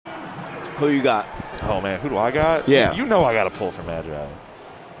Who you got? Oh, man, who do I got? Yeah. You know I got to pull for Magi.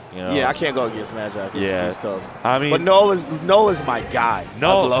 You know? Yeah, I can't go against Magi against East Coast. I mean, but Null is my guy.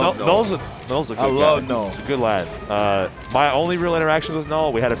 Null's a good guy. I love Null. He's a good lad. My only real interaction with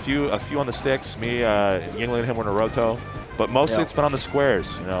Null, we had a few on the sticks. Me, Yingling, and him were in a roto, but mostly it's been on the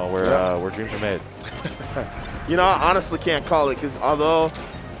squares. You know, where dreams are made. You know, I honestly can't call it because although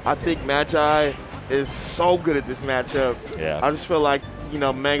I think Magi is so good at this matchup, I just feel like, you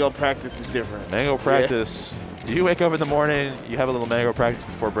know, Mango practice is different. Mango practice. You wake up in the morning, you have a little mango practice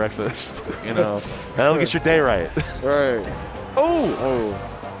before breakfast. You know, that'll get your day right. Right. Oh.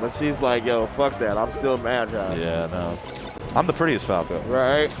 But she's like, yo, fuck that. I'm still Magi. Yeah, no. I'm the prettiest Falco.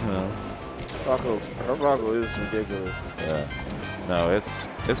 Right. You know. Her Falco is ridiculous. Yeah. No, it's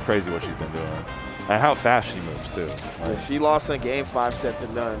crazy what she's been doing. And how fast she moves, too. Yeah, she lost in Game 5 set to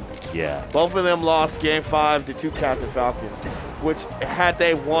none. Yeah. Both of them lost Game 5 to 2 Captain Falcons, which had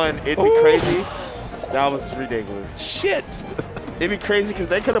they won, it'd be crazy. That was ridiculous. Shit. It'd be crazy because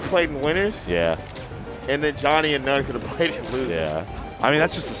they could have played in winners. Yeah. And then Johnny and Nunn could have played in losers. Yeah. I mean,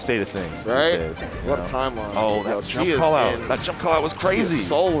 that's just the state of things right? these days. What a timeline. Oh, that jump call out. That jump call out was crazy.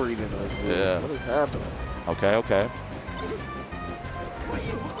 Soul reading us. Yeah. What is happening? Okay.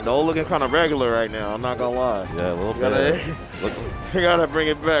 Null looking kind of regular right now. I'm not going to lie. Yeah, a little bit. You got to bring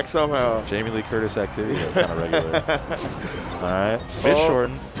it back somehow. Jamie Lee Curtis activity, kind of regular. All right. Mid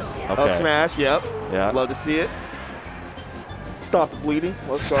shorten. Okay. Up smash, yep. Yeah. Love to see it. Stop the bleeding.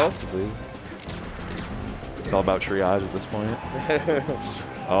 Let's go. Stop the bleeding. It's all about triage at this point.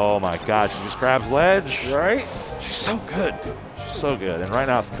 Oh, my God. She just grabs ledge. Right? She's so good, dude. She's so good. And right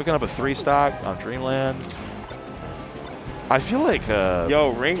now, cooking up a 3-stock on Dreamland. I feel like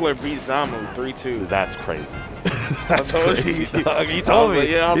yo, Ringler beat Zamu 3-2. That's crazy. That's crazy. You told me. Like,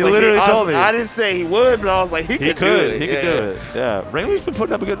 yeah, you literally told me. I didn't say he would, but I was like, he could do it. He could do it. Yeah. Ringler's been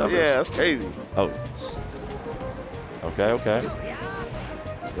putting up a good number. Yeah, that's crazy. Oh. Okay.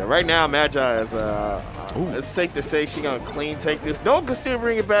 Yeah, right now, Magi is, it's safe to say she's going to clean take this. No, can still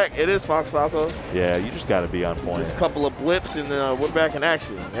bring it back. It is Fox Falco. Yeah, you just got to be on point. Just a couple of blips, and then we're back in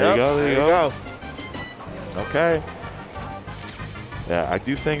action. There you go. Okay. Yeah, I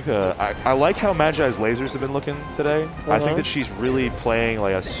do think I like how Magi's lasers have been looking today. I think that she's really playing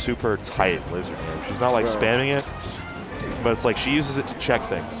like a super tight laser game. She's not like spamming it, but it's like she uses it to check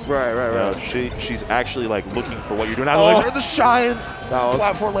things. Right. She's actually like looking for what you're doing. Laser, the shine. That was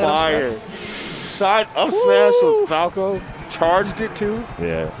platform fire. Shot up smash with Falco. Charged it too.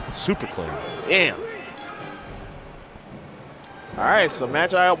 Yeah, super clean. Damn. All right, so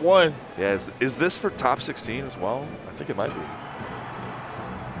Magi up 1. Yeah, is this for top 16 as well? I think it might be.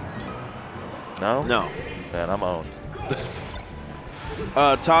 No? No. Man, I'm owned.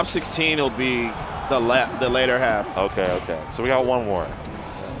 Top 16 will be the later half. Okay. So we got one more.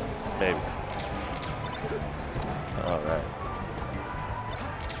 Maybe. All right.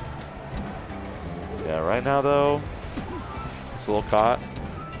 Yeah, right now, though, it's a little caught.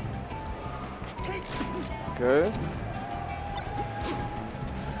 Good.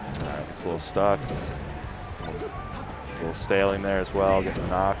 All right, it's a little stuck. A little staling there as well, getting a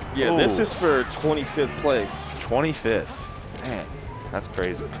knock. Yeah, this is for 25th place. 25th. Man, that's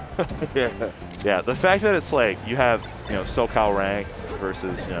crazy. Yeah. Yeah, the fact that it's like you have, SoCal ranked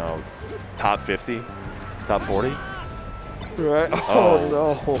versus, top 50, top 40. Right. Oh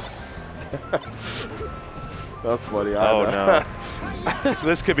no. That's funny. Oh, no. So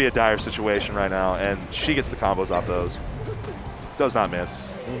this could be a dire situation right now, and she gets the combos off those. Does not miss.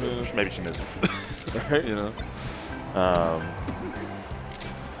 Maybe she misses. Right.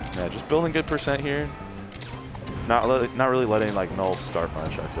 Yeah, just building good percent here. Not really letting like Null start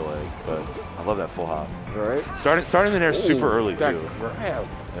much, I feel like, but I love that full hop. Right. Starting the nair super early too. Grab.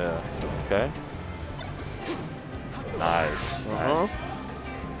 Yeah. Okay. Nice. Nice.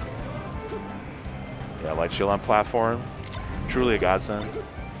 Yeah, light shield on platform. Truly a godsend.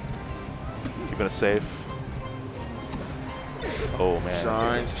 Keeping it safe. Oh,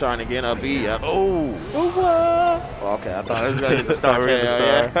 man. Shine again, up B, yep. Oh. Okay, I thought I was going to get the star.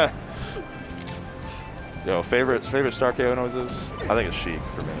 Yeah. Yo, favorite star KO noises? I think it's Sheik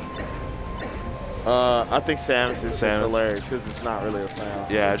for me. I think Samus is just hilarious because it's not really a sound.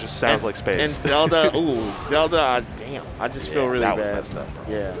 Yeah, it just sounds like space. And Zelda, Zelda, damn, I just feel really bad. Messed up, bro.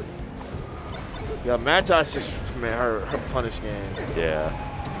 Yeah. Yeah, Magi's just, man, her punish game. Yeah.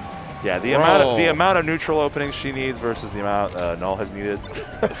 Yeah, the amount of neutral openings she needs versus the amount Null has needed.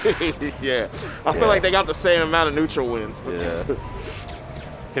 Yeah. I feel like they got the same amount of neutral wins. But yeah.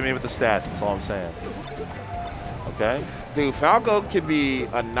 Hit me with the stats, that's all I'm saying. Okay. Dude, Falco can be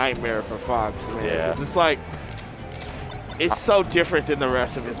a nightmare for Fox, man. Yeah. It's just like, It's so different than the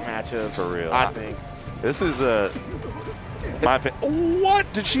rest of his matchups. For real. I think. This is my opinion.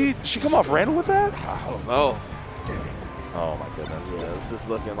 What? Did she come off Randall with that? I don't know. Oh, my goodness. Yeah, this is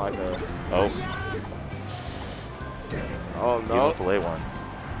looking like a... Oh. Oh, He no. looked the late one.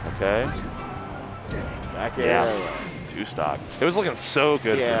 Okay. Back air. 2 stock. It was looking so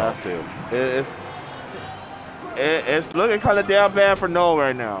good for Null, too. It's looking kind of damn bad for Null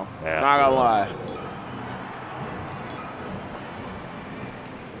right now. Yeah, not gonna lie.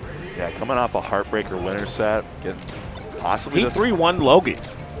 Yeah, coming off a heartbreaker winner set. Possibly He 3-1 Logan.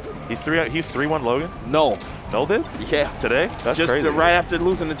 He 3-1 Logan? No. Null did? Yeah. Today? That's just crazy. Right after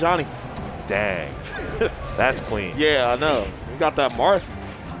losing to Johnny. Dang. That's clean. Yeah, I know. We got that Mars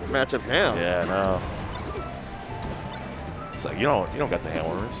matchup down. Yeah, I know. It's like you don't got the hand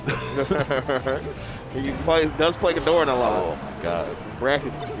warmers. He does play Ghidorah a lot. Oh my god.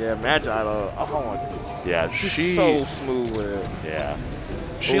 Brackets. Yeah, Magi. Oh, yeah, she's so smooth with it. Yeah.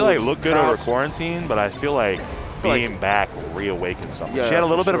 She looked good over quarantine, but I feel like being back reawakened something. Yeah, she had a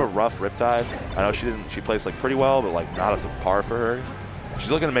little bit of a rough riptide. I know she plays pretty well, but not up to par for her.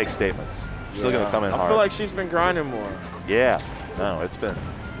 She's looking to make statements. She's looking to come in hard. I feel like she's been grinding more. Yeah. No, it's been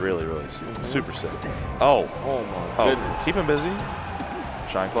really, really super sick. Oh. Oh my goodness. Keep him busy.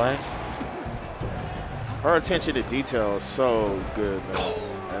 Shine playing. Her attention to detail is so good, man.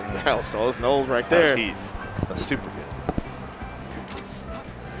 And hell, so it's Knowles right there. That's heat. That's super good.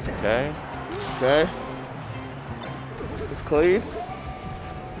 Okay. Okay. It's clean.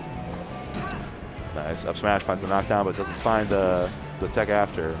 Nice. Up smash finds the knockdown, but doesn't find the tech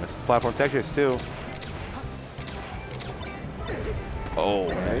after. Misses the platform tech chase too. Oh,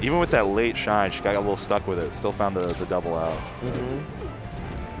 nice. Even with that late shine, she got a little stuck with it. Still found the double out.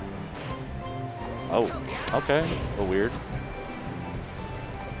 Oh, okay. A little weird.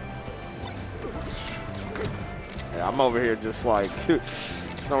 Yeah, I'm over here just like,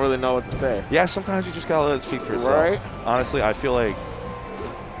 don't really know what to say. Yeah, sometimes you just gotta let it speak for yourself. Right? Honestly, I feel like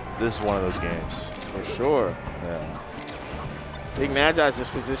this is one of those games. For sure. Yeah. I think Magi's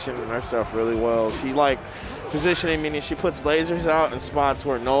just positioning herself really well. She positioning, meaning she puts lasers out in spots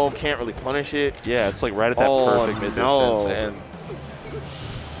where Null can't really punish it. Yeah, it's right at that perfect mid-distance. And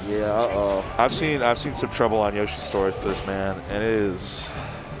yeah, I've seen some trouble on Yoshi's story for this man, and it is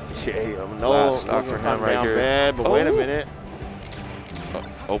Null stock for him right here. Bad, but wait a minute.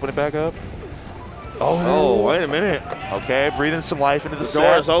 Open it back up. Oh, wait a minute. Okay, breathing some life into the set.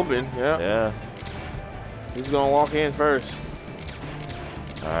 door is open. Yeah. Who's gonna walk in first?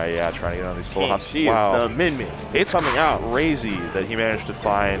 All right, yeah, trying to get on these full hops. Wow. The amendment. It's coming out. Crazy that he managed to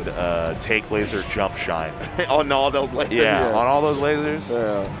find take laser jump shine. On all those lasers. Yeah, on all those lasers.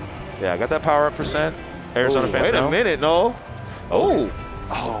 Yeah, got that power up percent. Arizona fans. Wait a minute, no.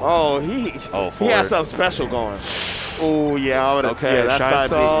 He has something special going. Oh, yeah. Okay, that's shine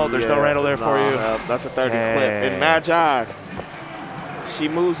stall. There's no Randall there for you. That's a 30 clip. And Magi, she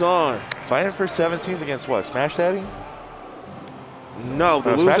moves on. Fighting for 17th against what? Smash Daddy? No,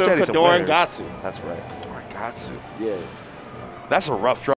 the loser of Ghidorah and Gatsu. That's right. Ghidorah and Gatsu. Yeah. That's a rough draw.